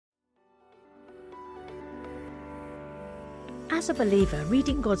As a believer,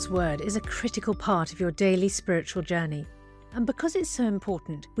 reading God's Word is a critical part of your daily spiritual journey. And because it's so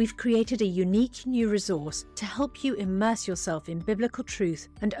important, we've created a unique new resource to help you immerse yourself in biblical truth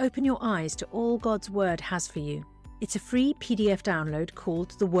and open your eyes to all God's Word has for you. It's a free PDF download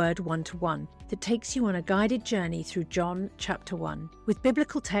called The Word 1-to-1 that takes you on a guided journey through John chapter 1. With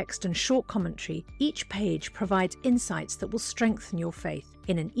biblical text and short commentary, each page provides insights that will strengthen your faith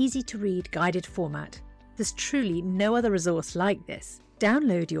in an easy-to-read guided format. There's truly no other resource like this.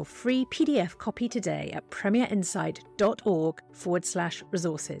 Download your free PDF copy today at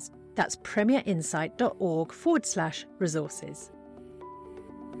premierinsight.org/resources. That's premierinsight.org/resources.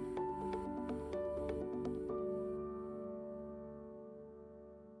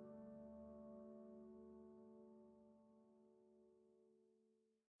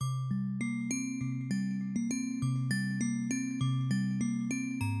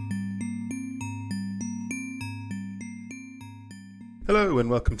 Hello and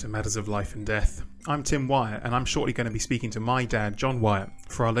welcome to Matters of Life and Death. I'm Tim Wyatt and I'm shortly going to be speaking to my dad, John Wyatt,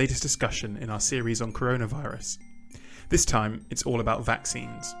 for our latest discussion in our series on coronavirus. This time, it's all about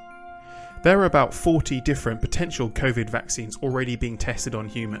vaccines. There are about 40 different potential COVID vaccines already being tested on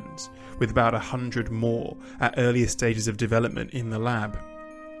humans, with about 100 more at earlier stages of development in the lab.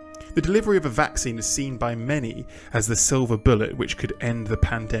 The delivery of a vaccine is seen by many as the silver bullet which could end the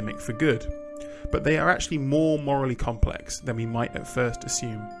pandemic for good. But they are actually more morally complex than we might at first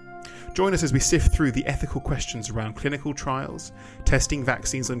assume. Join us as we sift through the ethical questions around clinical trials, testing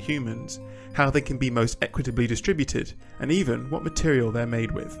vaccines on humans, how they can be most equitably distributed, and even what material they're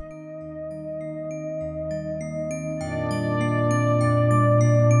made with.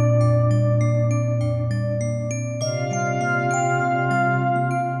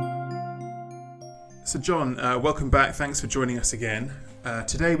 So John, welcome back. Thanks for joining us again.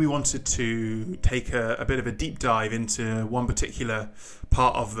 Today we wanted to take a bit of a deep dive into one particular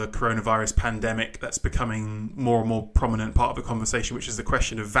part of the coronavirus pandemic that's becoming more and more prominent part of the conversation, which is the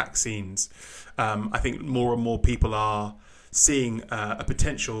question of vaccines. I think more and more people are seeing a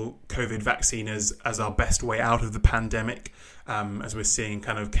potential COVID vaccine as our best way out of the pandemic. As we're seeing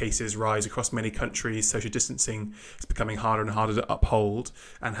kind of cases rise across many countries, social distancing is becoming harder and harder to uphold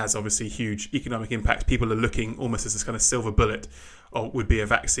and has obviously huge economic impact. People are looking almost as this kind of silver bullet, or would be a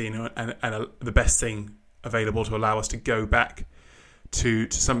vaccine and the best thing available to allow us to go back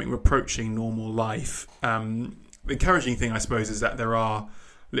to something approaching normal life. The encouraging thing, I suppose, is that there are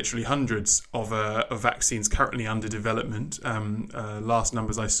literally hundreds of vaccines currently under development. Last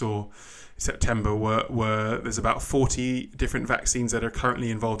numbers I saw September were there's about 40 different vaccines that are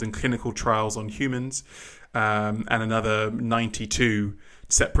currently involved in clinical trials on humans, and another 92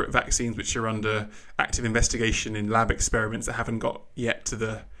 separate vaccines which are under active investigation in lab experiments that haven't got yet to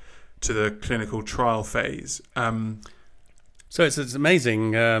the clinical trial phase. So it's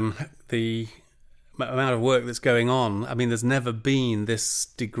amazing the amount of work that's going on. I mean, there's never been this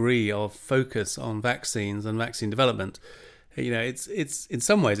degree of focus on vaccines and vaccine development. You know, it's in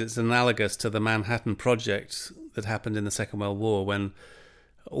some ways it's analogous to the Manhattan Project that happened in the Second World War, when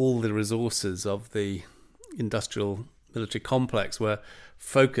all the resources of the industrial military complex were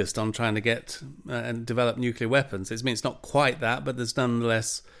focused on trying to get and develop nuclear weapons. It's not quite that, but there's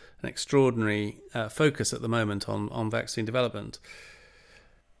nonetheless an extraordinary focus at the moment on vaccine development.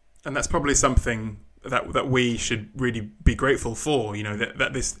 And that's probably something that we should really be grateful for, you know,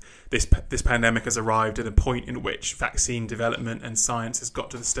 that this pandemic has arrived at a point in which vaccine development and science has got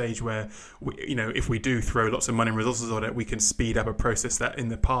to the stage where we, you know, if we do throw lots of money and resources on it, we can speed up a process that in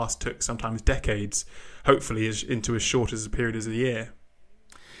the past took sometimes decades, hopefully into as short as a period as a year.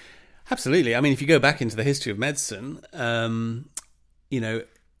 Absolutely. I mean, if you go back into the history of medicine, you know,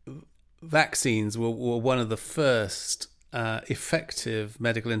 vaccines were one of the first effective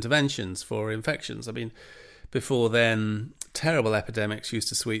medical interventions for infections. I mean, before then, terrible epidemics used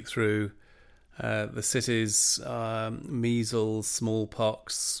to sweep through the cities: measles,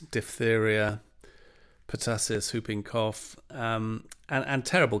 smallpox, diphtheria, pertussis, whooping cough, and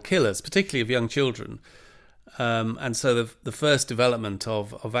terrible killers, particularly of young children. And so the first development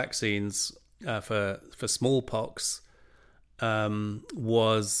of vaccines for smallpox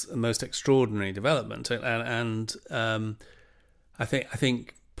was a most extraordinary development, and I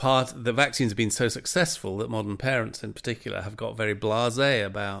think part the vaccines have been so successful that modern parents in particular have got very blasé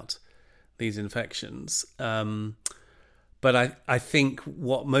about these infections. But I think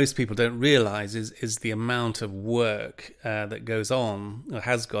what most people don't realise is the amount of work that goes on, or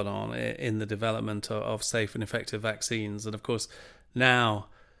has gone on, in the development of safe and effective vaccines. And of course, now,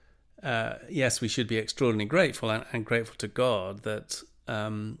 yes, we should be extraordinarily grateful and grateful to God that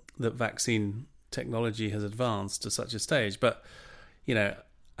that vaccine technology has advanced to such a stage. But,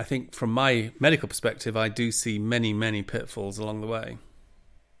 I think from my medical perspective, I do see many, many pitfalls along the way.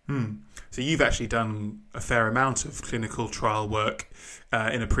 So you've actually done a fair amount of clinical trial work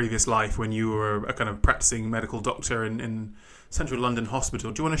in a previous life when you were a kind of practicing medical doctor in Central London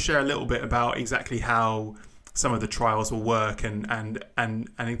Hospital. Do you want to share a little bit about exactly how some of the trials will work and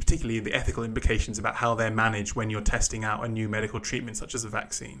particularly the ethical implications about how they're managed when you're testing out a new medical treatment such as a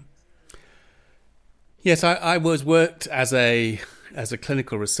vaccine? Yes, I worked as a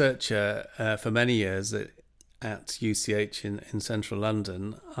clinical researcher for many years at UCH in central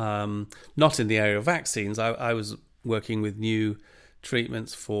London, not in the area of vaccines. I was working with new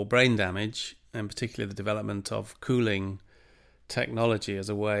treatments for brain damage, and particularly the development of cooling technology as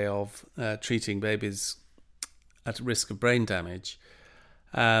a way of treating babies at risk of brain damage.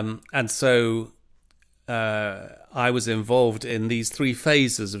 And so I was involved in these 3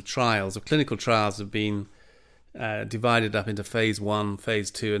 phases of trials. Of clinical trials have been divided up into phase 1, phase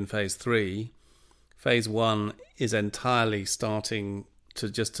 2 and phase 3. Phase 1 is entirely starting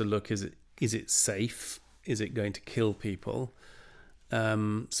to look, is it safe? Is it going to kill people?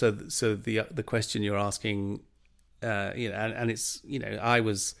 So the question you're asking, and it's, I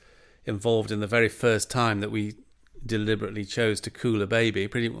was involved in the very first time that we deliberately chose to cool a baby,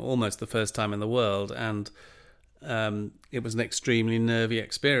 almost the first time in the world, and it was an extremely nervy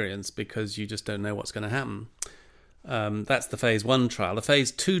experience because you just don't know what's going to happen. That's the phase 1 trial. The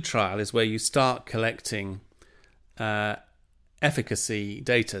phase 2 trial is where you start collecting efficacy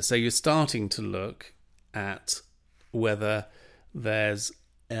data. So you're starting to look at whether there's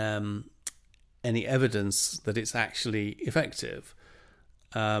any evidence that it's actually effective,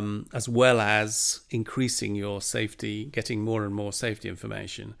 as well as increasing your safety, getting more and more safety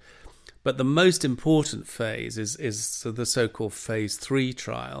information. But the most important phase is the so-called phase 3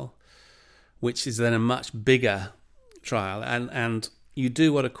 trial, which is then a much bigger trial, and you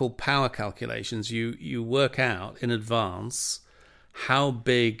do what are called power calculations. You work out in advance how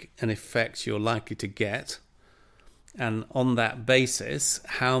big an effect you're likely to get, and on that basis,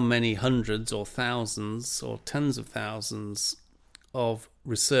 how many hundreds or thousands or tens of thousands of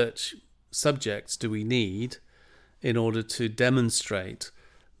research subjects do we need in order to demonstrate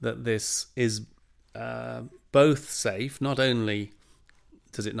that this is both safe. Not only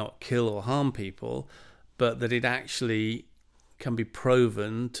does it not kill or harm people, but that it actually can be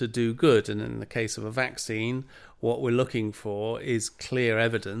proven to do good. And in the case of a vaccine, what we're looking for is clear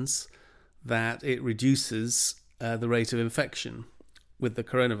evidence that it reduces the rate of infection with the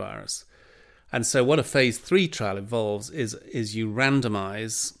coronavirus. And so what a phase 3 trial involves is you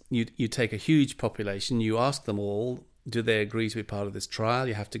randomize, you take a huge population, you ask them all, do they agree to be part of this trial?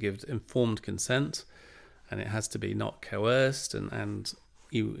 You have to give informed consent, and it has to be not coerced, and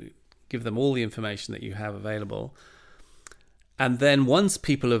you give them all the information that you have available. And then once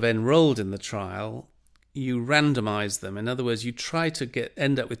people have enrolled in the trial, you randomize them. In other words, you try to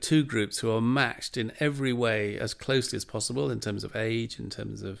end up with 2 groups who are matched in every way as closely as possible, in terms of age, in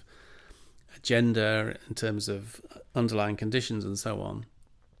terms of gender, in terms of underlying conditions and so on.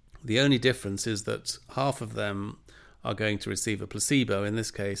 The only difference is that half of them are going to receive a placebo, in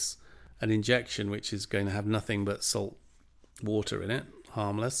this case an injection which is going to have nothing but salt water in it,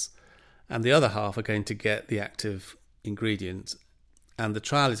 harmless, and the other half are going to get the active ingredient. And the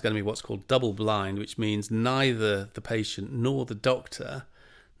trial is going to be what's called double blind, which means neither the patient nor the doctor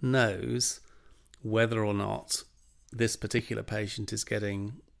knows whether or not this particular patient is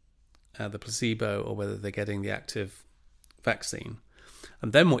getting the placebo or whether they're getting the active vaccine.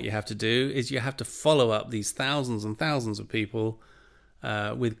 And then what you have to do is you have to follow up these thousands and thousands of people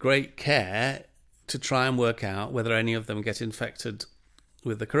with great care to try and work out whether any of them get infected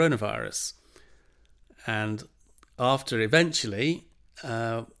with the coronavirus. And after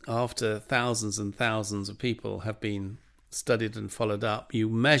thousands and thousands of people have been studied and followed up, you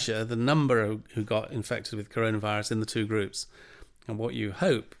measure the number who got infected with coronavirus in the 2 groups. And what you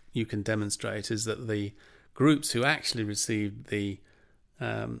hope you can demonstrate is that the groups who actually received the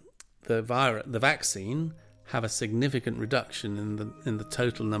vaccine have a significant reduction in the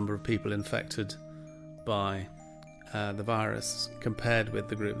total number of people infected by the virus compared with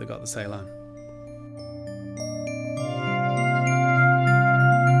the group that got the saline.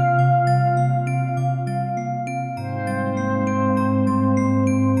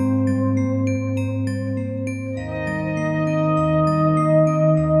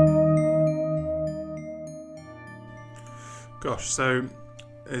 Gosh, so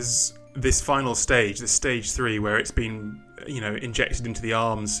is this final stage, this stage 3, where it's been, injected into the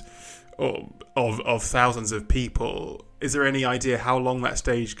arms of thousands of people. Is there any idea how long that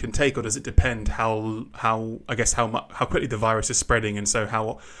stage can take, or does it depend how quickly the virus is spreading, and so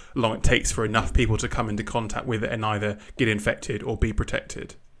how long it takes for enough people to come into contact with it and either get infected or be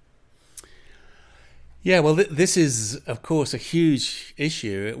protected? Yeah, well, this is, of course, a huge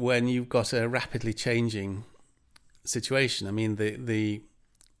issue when you've got a rapidly changing situation. I mean, the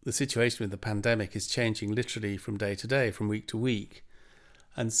situation with the pandemic is changing literally from day to day, from week to week.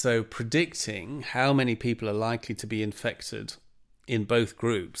 And so predicting how many people are likely to be infected in both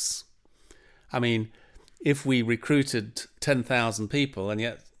groups, I mean, if we recruited 10,000 people and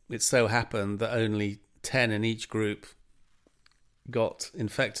yet it so happened that only 10 in each group got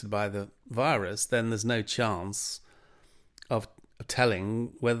infected by the virus, then there's no chance of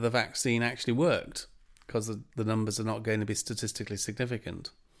telling whether the vaccine actually worked, because the numbers are not going to be statistically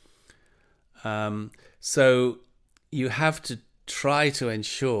significant. So you have to try to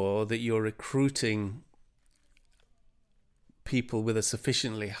ensure that you're recruiting people with a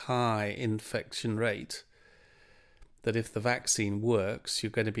sufficiently high infection rate that if the vaccine works, you're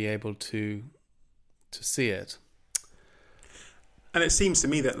going to be able to see it. And it seems to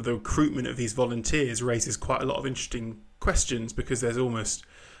me that the recruitment of these volunteers raises quite a lot of interesting questions, because there's almost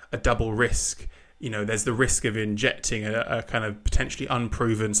a double risk. There's the risk of injecting a kind of potentially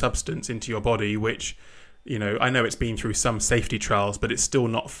unproven substance into your body, which, I know it's been through some safety trials, but it's still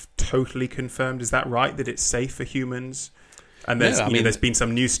not totally confirmed. Is that right, that it's safe for humans? And there's been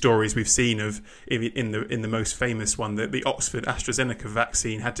some news stories we've seen of in the most famous one that the Oxford AstraZeneca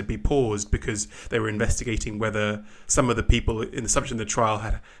vaccine had to be paused because they were investigating whether some of the people in the subject of the trial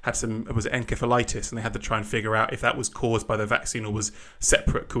had some, was it encephalitis, and they had to try and figure out if that was caused by the vaccine or was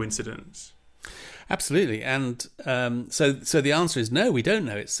separate coincidence. Absolutely, and so the answer is no, we don't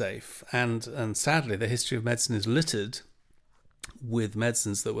know it's safe, and sadly the history of medicine is littered with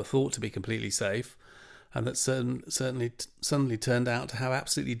medicines that were thought to be completely safe, and that certainly suddenly turned out to have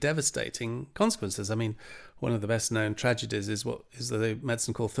absolutely devastating consequences. I mean, one of the best known tragedies is the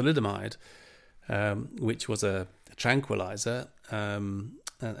medicine called thalidomide, which was a tranquilizer and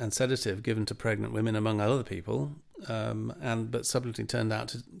sedative given to pregnant women, among other people, but subsequently turned out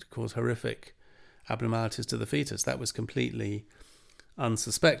to cause horrific abnormalities to the fetus. That was completely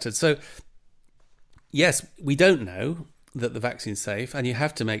unsuspected. So, yes, we don't know that the vaccine's safe, and you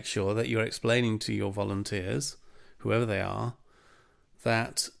have to make sure that you're explaining to your volunteers, whoever they are,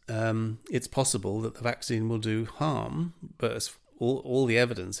 that it's possible that the vaccine will do harm, but all the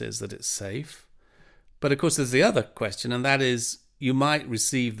evidence is that it's safe. But of course there's the other question, and that is you might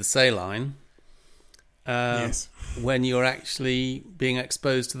receive the saline yes, when you're actually being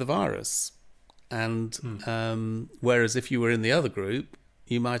exposed to the virus. And whereas if you were in the other group,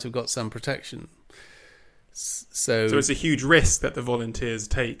 you might have got some protection. So it's a huge risk that the volunteers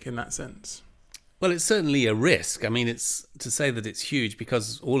take in that sense. Well, it's certainly a risk. I mean, it's to say that it's huge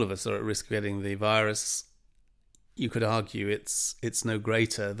because all of us are at risk of getting the virus. You could argue it's no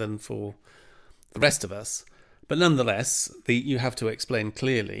greater than for the rest of us. But nonetheless, you have to explain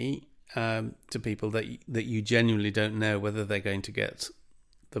clearly to people that you genuinely don't know whether they're going to get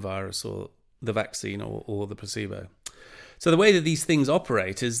the virus or the vaccine or the placebo. So the way that these things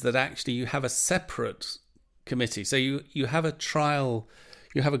operate is that actually you have a separate committee. So you have a trial,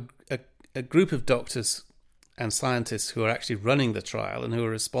 you have a group of doctors and scientists who are actually running the trial and who are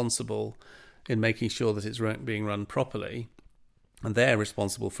responsible in making sure that it's being run properly. And they're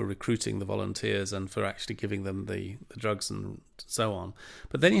responsible for recruiting the volunteers and for actually giving them the drugs and so on.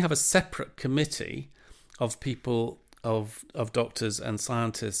 But then you have a separate committee of people, of doctors and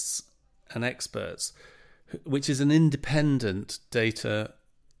scientists and experts, which is an independent data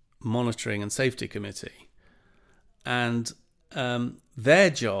monitoring and safety committee. And their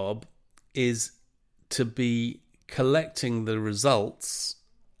job is to be collecting the results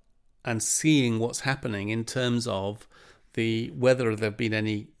and seeing what's happening in terms of whether there have been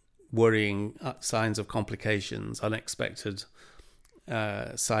any worrying signs of complications, unexpected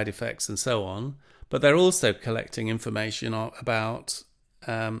side effects, and so on. But they're also collecting information about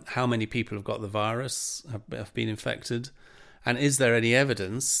how many people have got the virus, have been infected, and is there any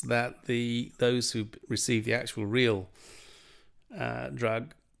evidence that those who receive the actual real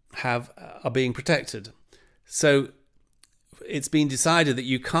drug are being protected. So it's been decided that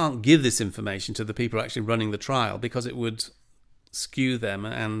you can't give this information to the people actually running the trial because it would skew them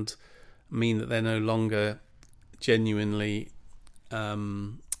and mean that they're no longer genuinely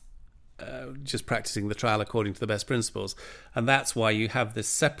just practicing the trial according to the best principles. And that's why you have this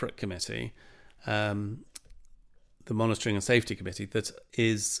separate committee, the Monitoring and Safety Committee, that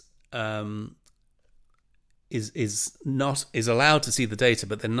is is allowed to see the data,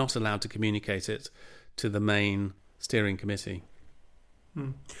 but they're not allowed to communicate it to the main steering committee.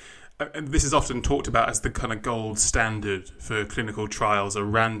 And this is often talked about as the kind of gold standard for clinical trials, a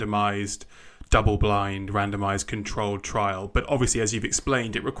randomised, double-blind, randomised controlled trial. But obviously, as you've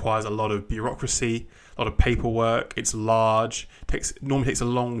explained, it requires a lot of bureaucracy, a lot of paperwork. It's large. Normally takes a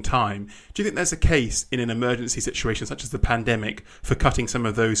long time. Do you think there's a case in an emergency situation such as the pandemic for cutting some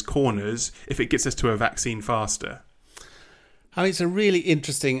of those corners if it gets us to a vaccine faster? I mean, it's a really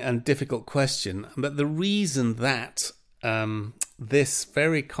interesting and difficult question. But the reason that this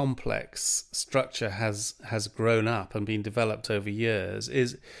very complex structure has grown up and been developed over years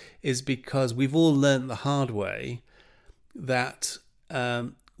is because we've all learnt the hard way that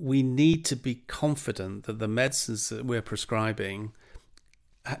we need to be confident that the medicines that we're prescribing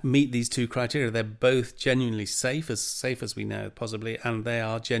meet these two criteria. They're both genuinely safe as we know possibly, and they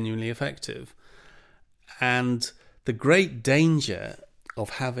are genuinely effective. And the great danger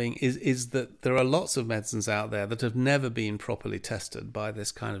of having is that there are lots of medicines out there that have never been properly tested by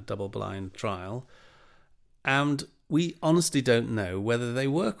this kind of double-blind trial, and we honestly don't know whether they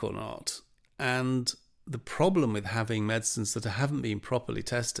work or not. And the problem with having medicines that haven't been properly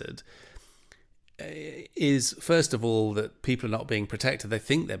tested is, first of all, that people are not being protected. They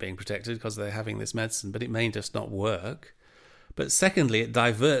think they're being protected because they're having this medicine, but it may just not work. But secondly, it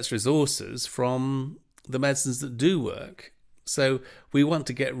diverts resources from the medicines that do work. So we want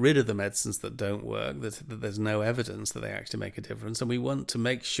to get rid of the medicines that don't work, that there's no evidence that they actually make a difference, and we want to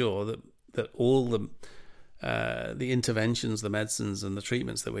make sure that all the interventions, the medicines and the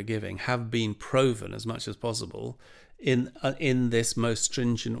treatments that we're giving have been proven as much as possible in this most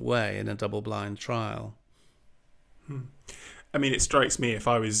stringent way in a double-blind trial. I mean, it strikes me, if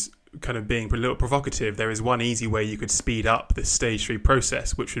I was kind of being a little provocative, there is one easy way you could speed up this stage 3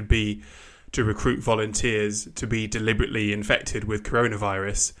 process, which would be to recruit volunteers to be deliberately infected with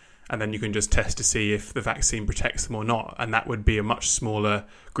coronavirus, and then you can just test to see if the vaccine protects them or not. And that would be a much smaller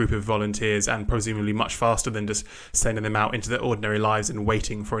group of volunteers and presumably much faster than just sending them out into their ordinary lives and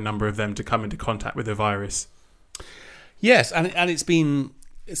waiting for a number of them to come into contact with the virus. Yes, and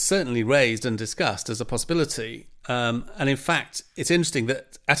it's certainly raised and discussed as a possibility. And in fact, it's interesting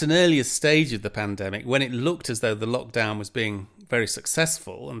that at an earlier stage of the pandemic, when it looked as though the lockdown was being very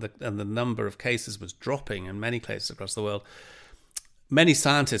successful and the number of cases was dropping in many places across the world, many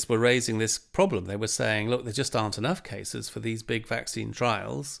scientists were raising this problem. They were saying, look, there just aren't enough cases for these big vaccine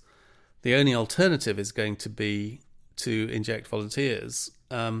trials. The only alternative is going to be to inject volunteers.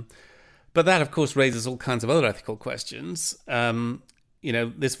 But that, of course, raises all kinds of other ethical questions.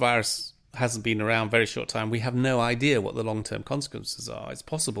 This virus hasn't been around a very short time. We have no idea what the long-term consequences are. It's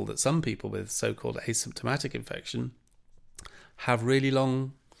possible that some people with so-called asymptomatic infection have really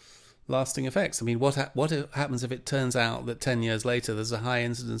long-lasting effects. I mean, what happens if it turns out that 10 years later there's a high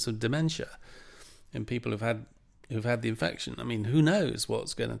incidence of dementia in people who've had the infection? I mean, who knows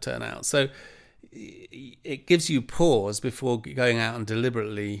what's going to turn out? So it gives you pause before going out and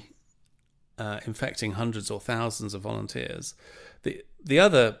deliberately infecting hundreds or thousands of volunteers. The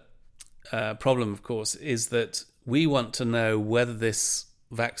other problem, of course, is that we want to know whether this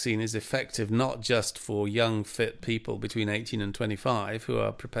vaccine is effective not just for young, fit people between 18 and 25 who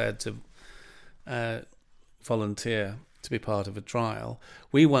are prepared to volunteer to be part of a trial.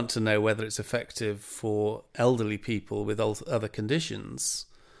 We want to know whether it's effective for elderly people with other conditions.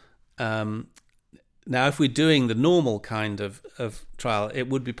 Now, if we're doing the normal kind of trial, it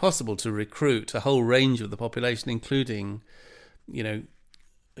would be possible to recruit a whole range of the population, including,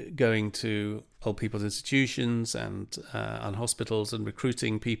 going to old people's institutions and hospitals and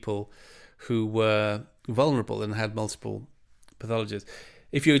recruiting people who were vulnerable and had multiple pathologies.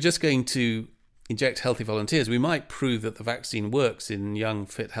 If you're just going to inject healthy volunteers, we might prove that the vaccine works in young,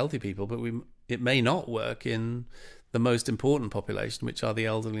 fit, healthy people, but it may not work in the most important population, which are the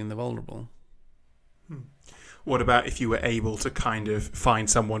elderly and the vulnerable. What about if you were able to kind of find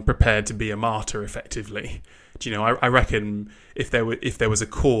someone prepared to be a martyr effectively? Do you know, I reckon if there was a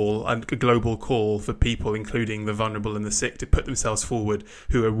call, a global call for people, including the vulnerable and the sick, to put themselves forward,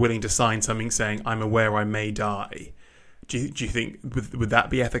 who are willing to sign something saying, I'm aware I may die. Do you think, would that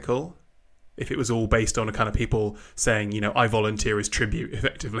be ethical? If it was all based on a kind of people saying, I volunteer as tribute,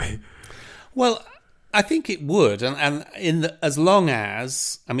 effectively. Well, I think it would, and as long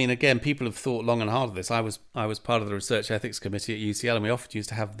as, I mean, again, people have thought long and hard of this. I was part of the research ethics committee at UCL, and we often used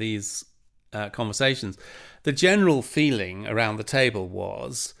to have these conversations. The general feeling around the table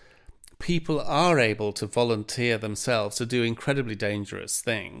was people are able to volunteer themselves to do incredibly dangerous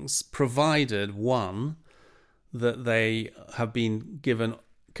things, provided, one, that they have been given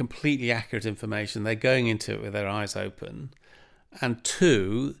completely accurate information. They're going into it with their eyes open. And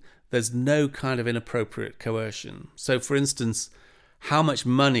two, there's no kind of inappropriate coercion. So, for instance, how much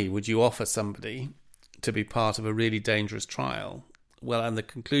money would you offer somebody to be part of a really dangerous trial? Well, and the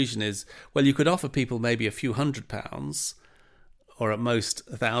conclusion is, well, you could offer people maybe a few £100, or at most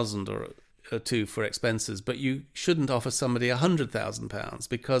 £1,000 or two for expenses, but you shouldn't offer somebody £100,000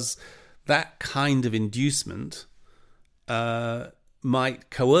 because that kind of inducement might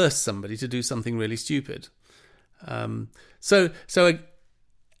coerce somebody to do something really stupid. So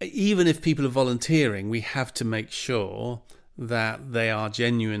even if people are volunteering, we have to make sure that they are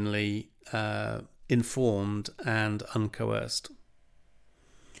genuinely informed and uncoerced.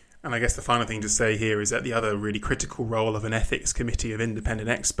 And I guess the final thing to say here is that the other really critical role of an ethics committee of independent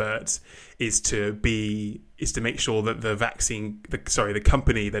experts is to make sure that the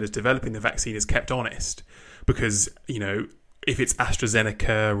company that is developing the vaccine is kept honest, because if it's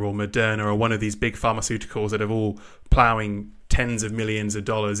AstraZeneca or Moderna or one of these big pharmaceuticals that are all ploughing tens of millions of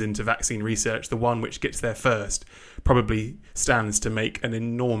dollars into vaccine research, the one which gets there first probably stands to make an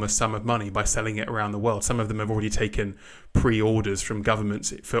enormous sum of money by selling it around the world. Some of them have already taken pre-orders from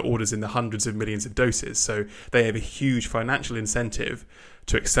governments for orders in the hundreds of millions of doses. So they have a huge financial incentive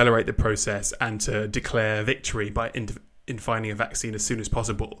to accelerate the process and to declare victory in finding a vaccine as soon as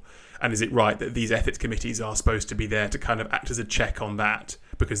possible. And is it right that these ethics committees are supposed to be there to kind of act as a check on that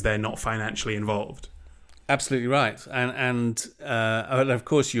because they're not financially involved? Absolutely right, and of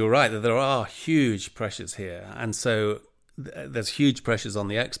course you're right that there are huge pressures here, and so there's huge pressures on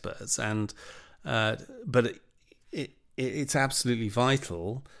the experts, but it's absolutely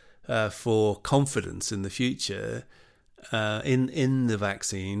vital for confidence in the future in the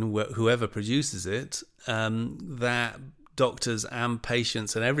vaccine, whoever produces it, that doctors and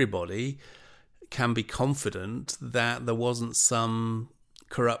patients and everybody can be confident that there wasn't some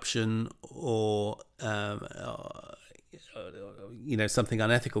corruption or something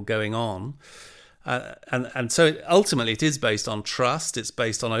unethical going on, and so ultimately it is based on trust. It's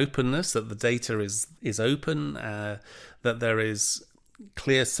based on openness, that the data is open, that there is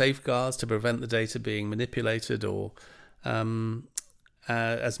clear safeguards to prevent the data being manipulated, or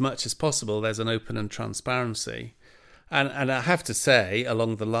as much as possible there's an open and transparency. And I have to say,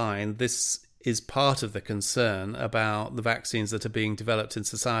 along the line, this is part of the concern about the vaccines that are being developed in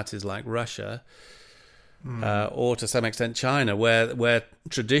societies like Russia, or to some extent China, where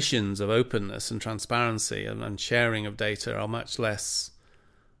traditions of openness and transparency and sharing of data are much less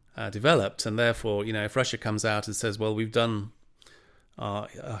developed. And therefore, if Russia comes out and says, well, we've done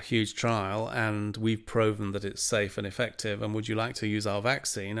a huge trial and we've proven that it's safe and effective, and would you like to use our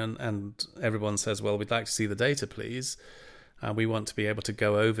vaccine? And everyone says, well, we'd like to see the data, please. We want to be able to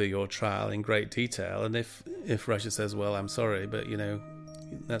go over your trial in great detail. And if Russia says, well, I'm sorry, but,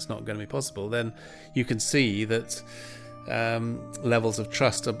 that's not going to be possible, then you can see that levels of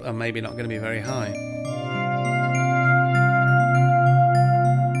trust are maybe not going to be very high.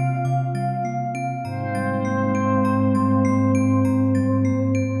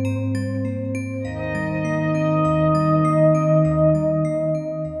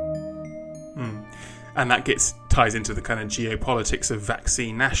 And that ties into the kind of geopolitics of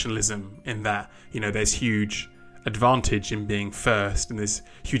vaccine nationalism, in that, there's huge advantage in being first, and there's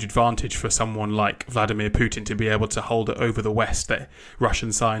huge advantage for someone like Vladimir Putin to be able to hold it over the West, that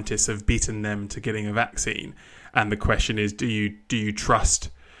Russian scientists have beaten them to getting a vaccine. And the question is, do you trust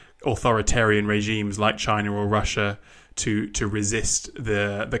authoritarian regimes like China or Russia to resist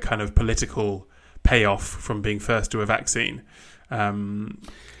the kind of political payoff from being first to a vaccine?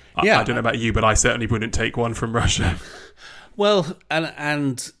 I don't know about you, but I certainly wouldn't take one from Russia. Well,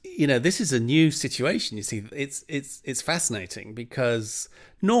 and this is a new situation. You see, it's fascinating because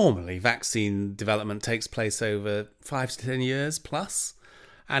normally vaccine development takes place over 5 to 10 years plus,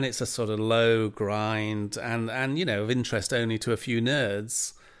 and it's a sort of low grind and of interest only to a few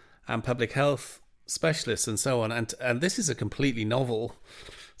nerds and public health specialists and so on. And this is a completely novel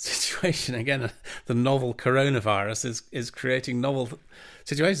situation. Again, the novel coronavirus is creating novel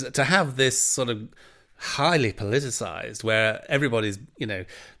situations. To have this sort of highly politicized, where everybody's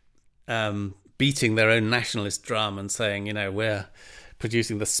beating their own nationalist drum and saying, we're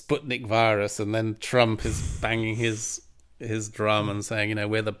producing the Sputnik virus, and then Trump is banging his drum and saying,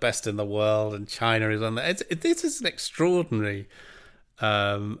 we're the best in the world, and China is on there. This is an extraordinary,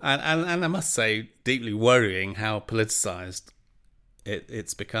 and I must say, deeply worrying how politicized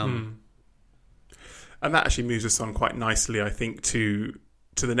it's become. And that actually moves us on quite nicely, I think, to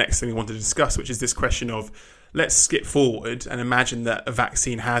the next thing we want to discuss, which is this question of, let's skip forward and imagine that a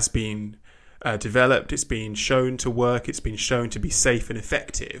vaccine has been developed, it's been shown to work, it's been shown to be safe and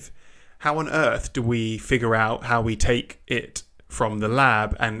effective. How on earth do we figure out how we take it from the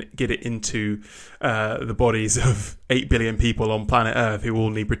lab and get it into the bodies of 8 billion people on planet Earth who all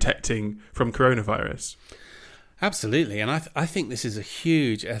need protecting from coronavirus? Absolutely. And I think this is a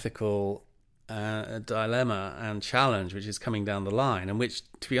huge ethical dilemma and challenge which is coming down the line, and which,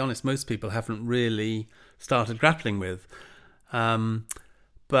 to be honest, most people haven't really started grappling with.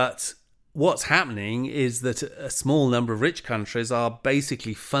 But what's happening is that a small number of rich countries are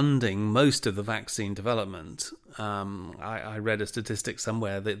basically funding most of the vaccine development. I read a statistic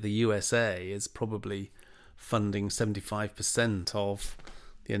somewhere that the USA is probably funding 75% of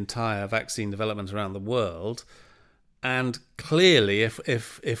the entire vaccine development around the world. And clearly,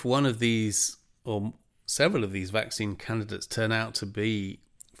 if one of these or several of these vaccine candidates turn out to be,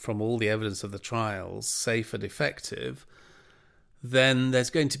 from all the evidence of the trials, safe and effective, then there's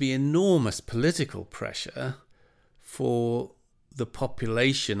going to be enormous political pressure for the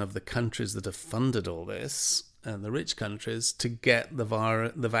population of the countries that have funded all this, and the rich countries, to get the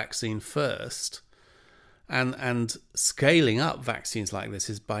vaccine first. And scaling up vaccines like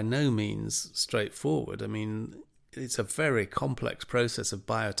this is by no means straightforward. I mean, it's a very complex process of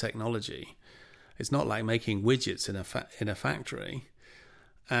biotechnology. It's not like making widgets in a factory.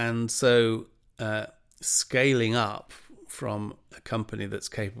 And so scaling up from a company that's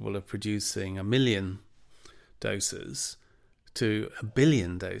capable of producing 1 million doses to 1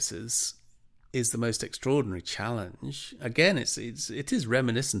 billion doses is the most extraordinary challenge. Again, it is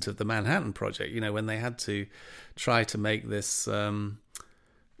reminiscent of the Manhattan Project, when they had to try to make this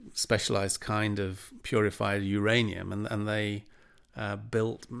specialized kind of purified uranium, and they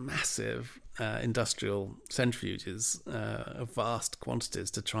built massive industrial centrifuges of vast quantities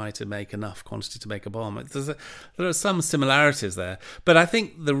to try to make enough quantity to make a bomb. There are some similarities there. But I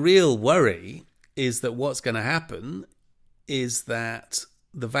think the real worry is that what's going to happen is that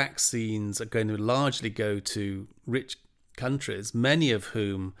the vaccines are going to largely go to rich countries, many of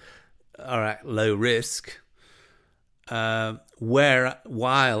whom are at low risk, meanwhile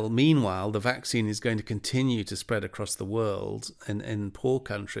the vaccine is going to continue to spread across the world in poor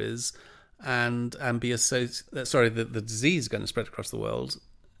countries, and be the disease is going to spread across the world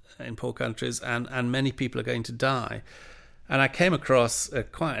in poor countries, and many people are going to die. And I came across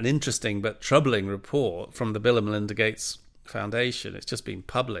quite an interesting but troubling report from the Bill and Melinda Gates Foundation. It's just been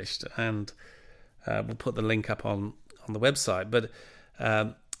published, and we'll put the link up on the website. But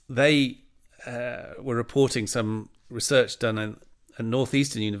they were reporting some research done at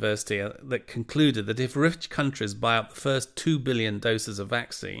Northeastern University that concluded that if rich countries buy up the first 2 billion doses of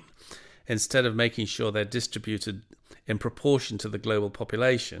vaccine, instead of making sure they're distributed in proportion to the global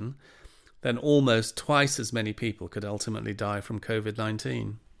population, then almost twice as many people could ultimately die from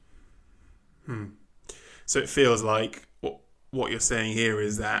COVID-19. So it feels like what you're saying here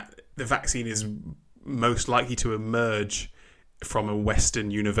is that the vaccine is most likely to emerge from a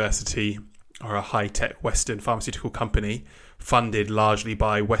Western university or a high-tech Western pharmaceutical company funded largely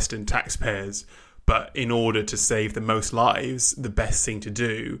by Western taxpayers. But in order to save the most lives, the best thing to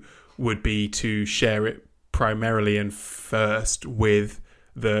do would be to share it primarily and first with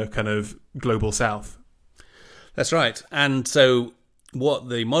the kind of global south. That's right. And so what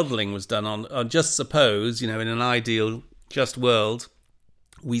the modelling was done on just suppose, in an ideal just world,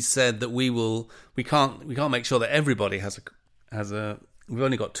 we said that we can't make sure that everybody has a we've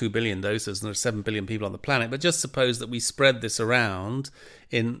only got 2 billion doses and there are 7 billion people on the planet, but just suppose that we spread this around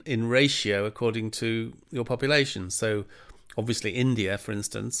in ratio according to your population. So obviously India, for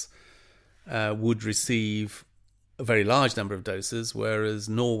instance, would receive a very large number of doses, whereas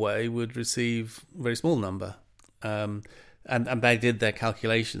Norway would receive a very small number. And they did their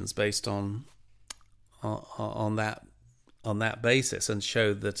calculations based on that basis, and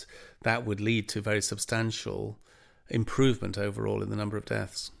showed that would lead to very substantial improvement overall in the number of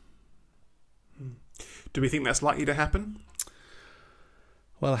deaths. Do we think that's likely to happen?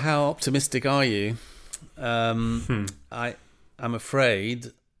 Well, how optimistic are you? I'm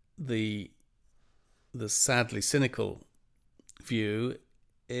afraid the sadly cynical view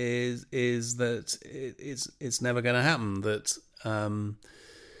is that it's never going to happen. That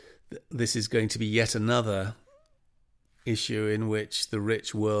this is going to be yet another issue in which the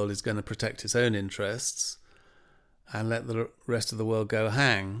rich world is going to protect its own interests and let the rest of the world go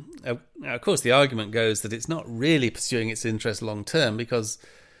hang. Now, of course, the argument goes that it's not really pursuing its interest long term, because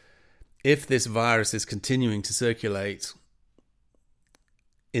if this virus is continuing to circulate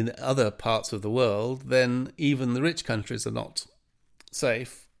in other parts of the world, then even the rich countries are not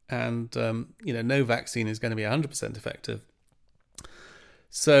safe, and no vaccine is going to be 100% effective.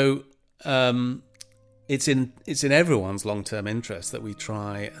 So it's in everyone's long-term interest that we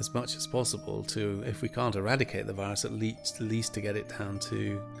try as much as possible to, if we can't eradicate the virus, at least to get it down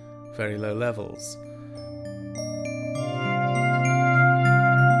to very low levels.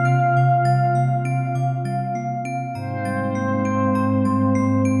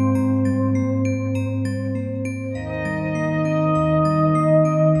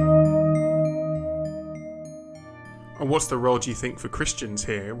 What's the role, do you think, for Christians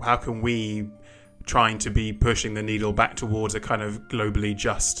here? How can we trying to be pushing the needle back towards a kind of globally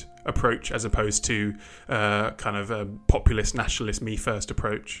just approach as opposed to kind of a populist, nationalist, me first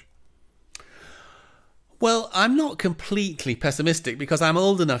approach? Well, I'm not completely pessimistic because I'm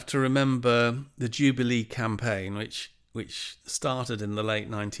old enough to remember the Jubilee campaign, which started in the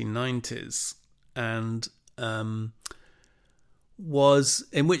late 1990s and was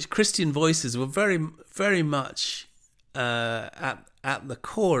in which Christian voices were very, very much at the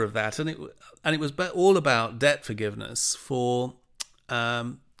core of that, and it was all about debt forgiveness for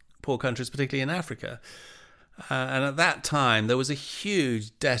poor countries, particularly in Africa. And at that time, there was a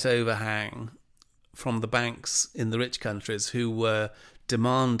huge debt overhang from the banks in the rich countries who were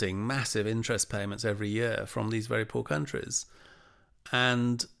demanding massive interest payments every year from these very poor countries.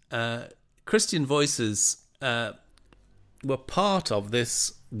 And Christian voices were part of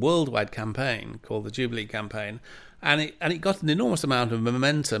this worldwide campaign called the Jubilee campaign. And it got an enormous amount of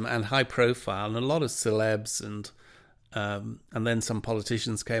momentum and high profile, and a lot of celebs and then some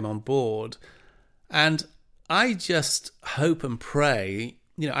politicians came on board. And I just hope and pray,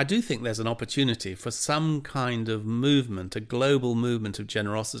 I do think there's an opportunity for some kind of movement, a global movement of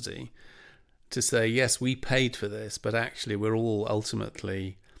generosity, to say, yes, we paid for this, but actually we're all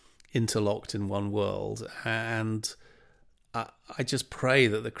ultimately interlocked in one world. And I just pray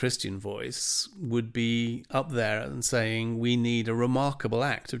that the Christian voice would be up there and saying we need a remarkable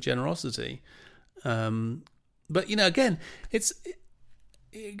act of generosity. But, again,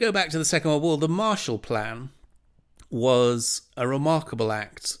 go back to the Second World War. The Marshall Plan was a remarkable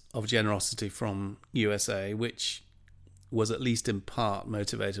act of generosity from USA, which was at least in part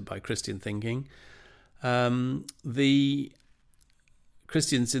motivated by Christian thinking. The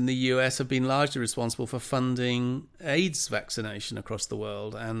Christians in the US have been largely responsible for funding AIDS vaccination across the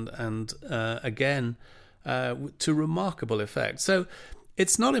world, and again, to remarkable effect. So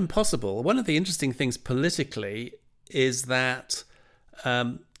it's not impossible. One of the interesting things politically is that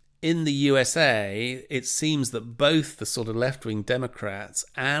in the USA, it seems that both the sort of left-wing Democrats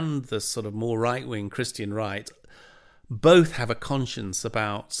and the sort of more right-wing Christian right both have a conscience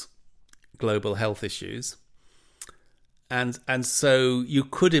about global health issues. And so you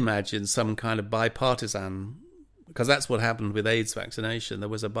could imagine some kind of bipartisan, because that's what happened with AIDS vaccination. There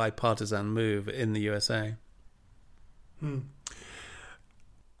was a bipartisan move in the USA. And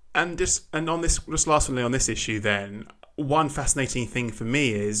on this, just lastly on this issue then, one fascinating thing for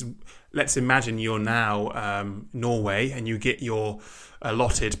me is, let's imagine you're now Norway and you get your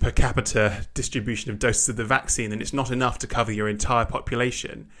allotted per capita distribution of doses of the vaccine, and it's not enough to cover your entire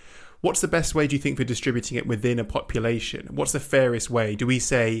population. What's the best way, do you think, for distributing it within a population? What's the fairest way? Do we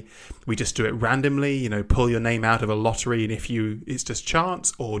say we just do it randomly, pull your name out of a lottery and it's just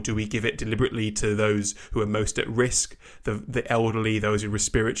chance? Or do we give it deliberately to those who are most at risk, the elderly, those with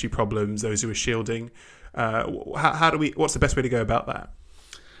respiratory problems, those who are shielding? What's the best way to go about that?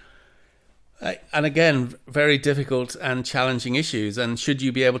 And again, very difficult and challenging issues. And should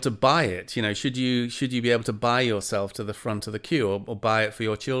you be able to buy it? Should you be able to buy yourself to the front of the queue, or buy it for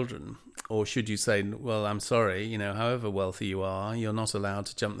your children? Or should you say, well, I'm sorry, however wealthy you are, you're not allowed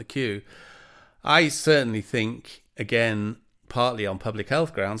to jump the queue? I certainly think, again, partly on public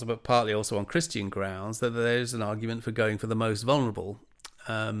health grounds, but partly also on Christian grounds, that there's an argument for going for the most vulnerable.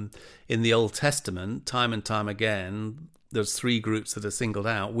 In the Old Testament, time and time again, there's three groups that are singled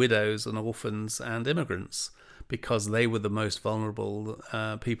out: widows and orphans and immigrants, because they were the most vulnerable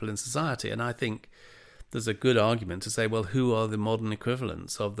people in society. And I think there's a good argument to say, well, who are the modern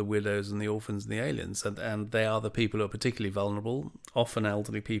equivalents of the widows and the orphans and the aliens? And they are the people who are particularly vulnerable, often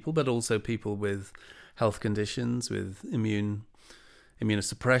elderly people, but also people with health conditions, with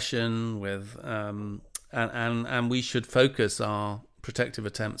immunosuppression, with and we should focus our protective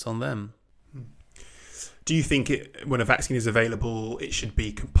attempts on them. Do you think when a vaccine is available, it should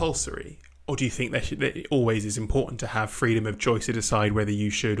be compulsory? Or do you think that it always is important to have freedom of choice to decide whether you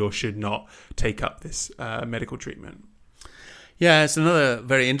should or should not take up this medical treatment? Yeah, it's another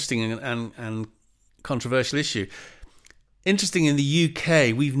very interesting and controversial issue. Interesting, in the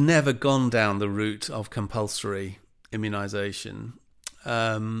UK, we've never gone down the route of compulsory immunisation.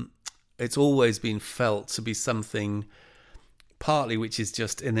 It's always been felt to be something partly which is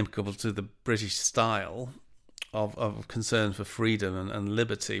just inimical to the British style of concern for freedom and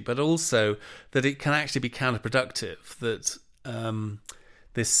liberty, but also that it can actually be counterproductive, that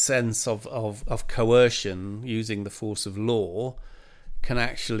this sense of coercion using the force of law can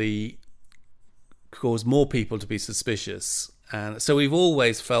actually cause more people to be suspicious. And so we've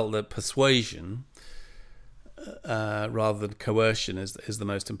always felt that persuasion rather than coercion is the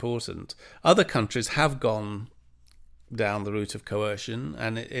most important. Other countries have gone down the route of coercion,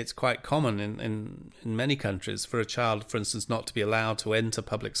 and it's quite common in many countries for a child, for instance, not to be allowed to enter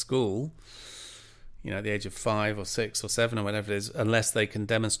public school, at the age of 5 or 6 or 7 or whatever it is, unless they can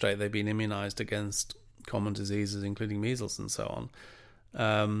demonstrate they've been immunized against common diseases, including measles and so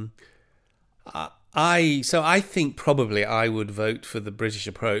on. I think probably I would vote for the British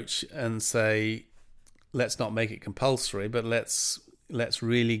approach and say, let's not make it compulsory, but let's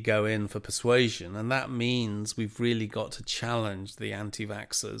really go in for persuasion. And that means we've really got to challenge the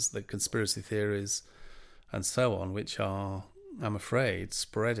anti-vaxxers, the conspiracy theories and so on, which are, I'm afraid,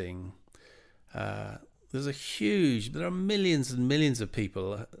 spreading. There are millions and millions of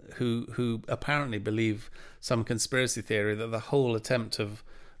people who apparently believe some conspiracy theory that the whole attempt of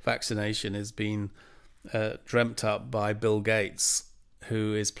vaccination is being dreamt up by Bill Gates,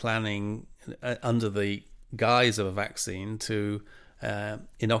 who is planning under the guise of a vaccine to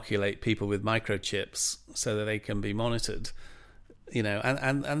inoculate people with microchips so that they can be monitored,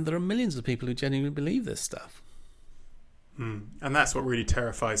 and there are millions of people who genuinely believe this stuff. And that's what really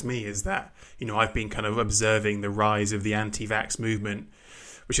terrifies me, is that, I've been kind of observing the rise of the anti-vax movement,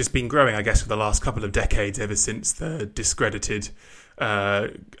 which has been growing, I guess, for the last couple of decades, ever since the discredited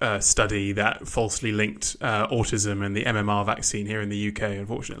study that falsely linked autism and the MMR vaccine here in the UK,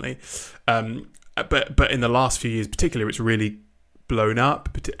 unfortunately. But in the last few years, particularly, it's really blown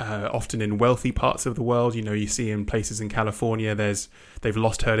up, often in wealthy parts of the world. You see in places in California, they've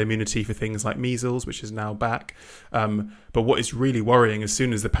lost herd immunity for things like measles, which is now back. But what is really worrying, as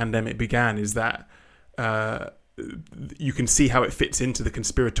soon as the pandemic began, is that you can see how it fits into the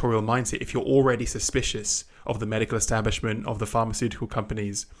conspiratorial mindset. If you're already suspicious of the medical establishment, of the pharmaceutical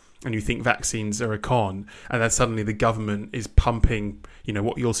companies, and you think vaccines are a con, and then suddenly the government is pumping,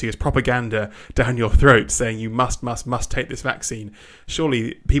 what you'll see as propaganda down your throat, saying you must take this vaccine,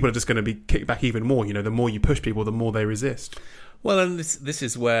 surely people are just going to be kicked back even more. The more you push people, the more they resist. Well, and this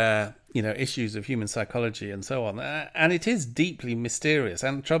is where, issues of human psychology and so on, and it is deeply mysterious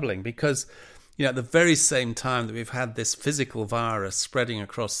and troubling, because at the very same time that we've had this physical virus spreading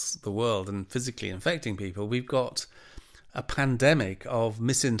across the world and physically infecting people, we've got a pandemic of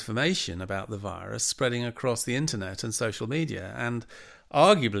misinformation about the virus spreading across the internet and social media. And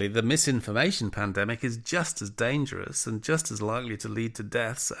arguably, the misinformation pandemic is just as dangerous and just as likely to lead to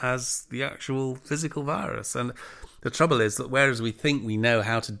deaths as the actual physical virus. And the trouble is that whereas we think we know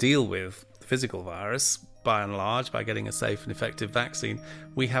how to deal with the physical virus, by and large, by getting a safe and effective vaccine,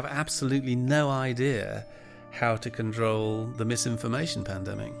 we have absolutely no idea how to control the misinformation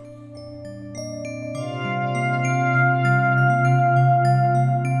pandemic.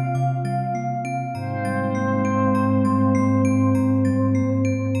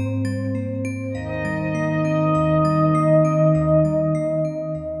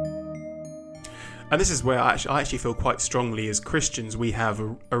 And this is where I actually feel quite strongly, as Christians, we have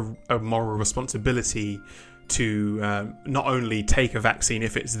a moral responsibility to not only take a vaccine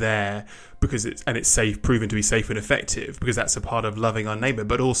if it's there because it's safe, proven to be safe and effective, because that's a part of loving our neighbour,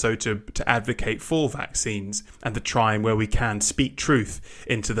 but also to advocate for vaccines and to try and, where we can, speak truth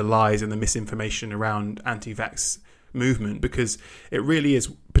into the lies and the misinformation around anti-vax movement, because it really has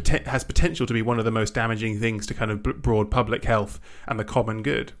potential to be one of the most damaging things to kind of broad public health and the common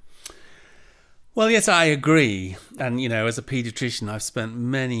good. Well, yes, I agree. And, as a paediatrician, I've spent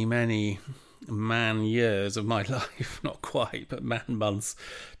many, many man years of my life, not quite, but man months,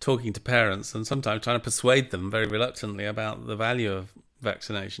 talking to parents and sometimes trying to persuade them very reluctantly about the value of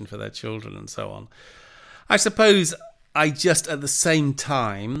vaccination for their children and so on. I suppose at the same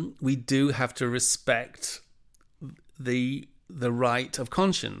time, we do have to respect the right of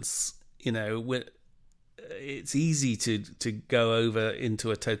conscience. It's easy to go over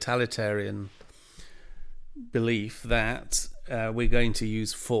into a totalitarian belief that we're going to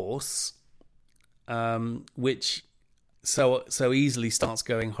use force, which so easily starts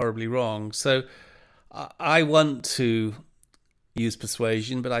going horribly wrong. So I want to use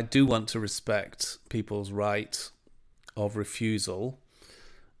persuasion, but I do want to respect people's right of refusal,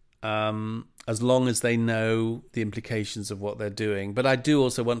 as long as they know the implications of what they're doing. But I do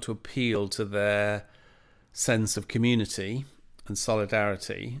also want to appeal to their sense of community and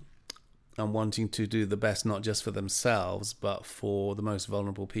solidarity. and wanting to do the best, not just for themselves, but for the most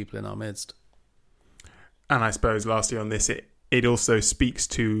vulnerable people in our midst. And I suppose lastly on this, it also speaks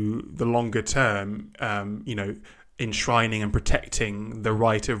to the longer term, enshrining and protecting the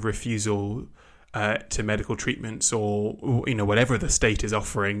right of refusal to medical treatments or whatever the state is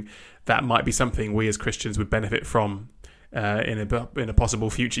offering. That might be something we as Christians would benefit from in a possible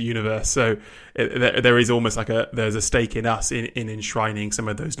future universe. So there is almost like there's a stake in us in enshrining some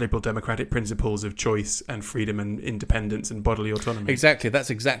of those liberal democratic principles of choice and freedom and independence and bodily autonomy. Exactly, that's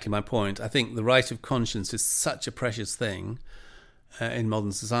exactly my point. I think the right of conscience is such a precious thing in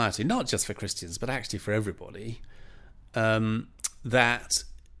modern society, not just for Christians, but actually for everybody, that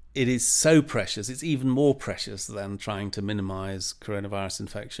it is so precious. It's even more precious than trying to minimise coronavirus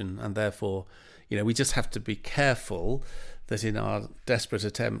infection, and therefore, we just have to be careful that in our desperate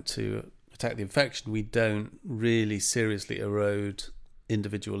attempt to attack the infection, we don't really seriously erode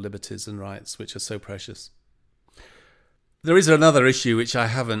individual liberties and rights, which are so precious. There is another issue which I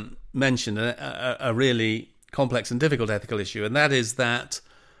haven't mentioned, a really complex and difficult ethical issue, and that is that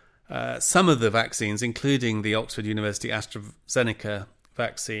some of the vaccines, including the Oxford University AstraZeneca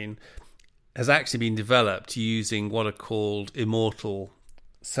vaccine, has actually been developed using what are called immortal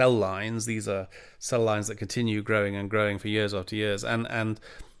cell lines. These are cell lines that continue growing and growing for years after years. And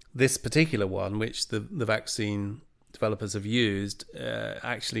this particular one, which the vaccine developers have used,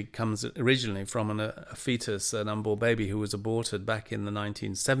 actually comes originally from a fetus, an unborn baby who was aborted back in the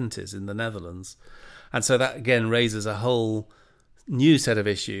 1970s in the Netherlands. And so that again raises a whole new set of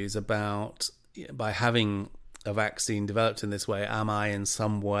issues about, by having a vaccine developed in this way, am I in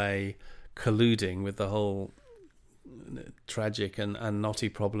some way colluding with the whole tragic and knotty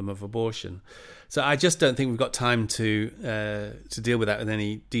problem of abortion? So I just don't think we've got time to deal with that in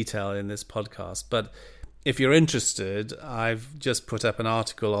any detail in this podcast. But if you're interested, I've just put up an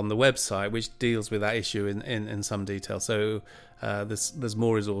article on the website which deals with that issue in some detail. So there's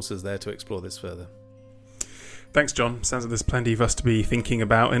more resources there to explore this further. Thanks, John. Sounds like there's plenty of us to be thinking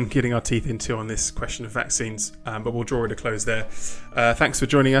about and getting our teeth into on this question of vaccines. But we'll draw it to close there. Thanks for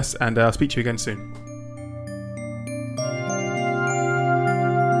joining us, and I'll speak to you again soon.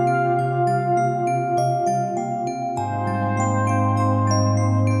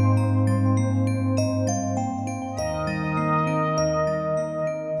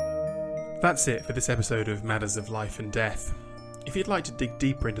 That's it for this episode of Matters of Life and Death. If you'd like to dig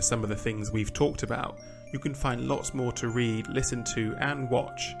deeper into some of the things we've talked about, you can find lots more to read, listen to and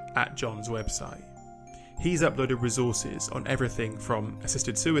watch at John's website. He's uploaded resources on everything from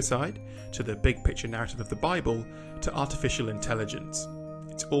assisted suicide to the big picture narrative of the Bible to artificial intelligence.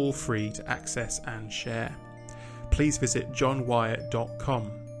 It's all free to access and share. Please visit johnwyatt.com.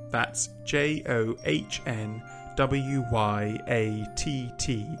 That's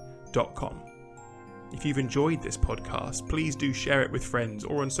JOHNWYATT.com. If you've enjoyed this podcast, please do share it with friends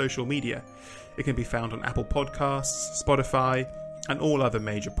or on social media. It can be found on Apple Podcasts, Spotify, and all other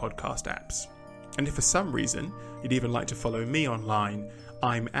major podcast apps. And if for some reason you'd even like to follow me online,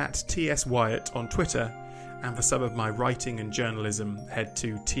 I'm at TS Wyatt on Twitter, and for some of my writing and journalism, head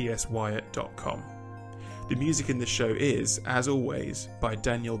to tswyatt.com. The music in this show is, as always, by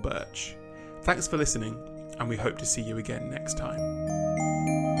Daniel Birch. Thanks for listening, and we hope to see you again next time.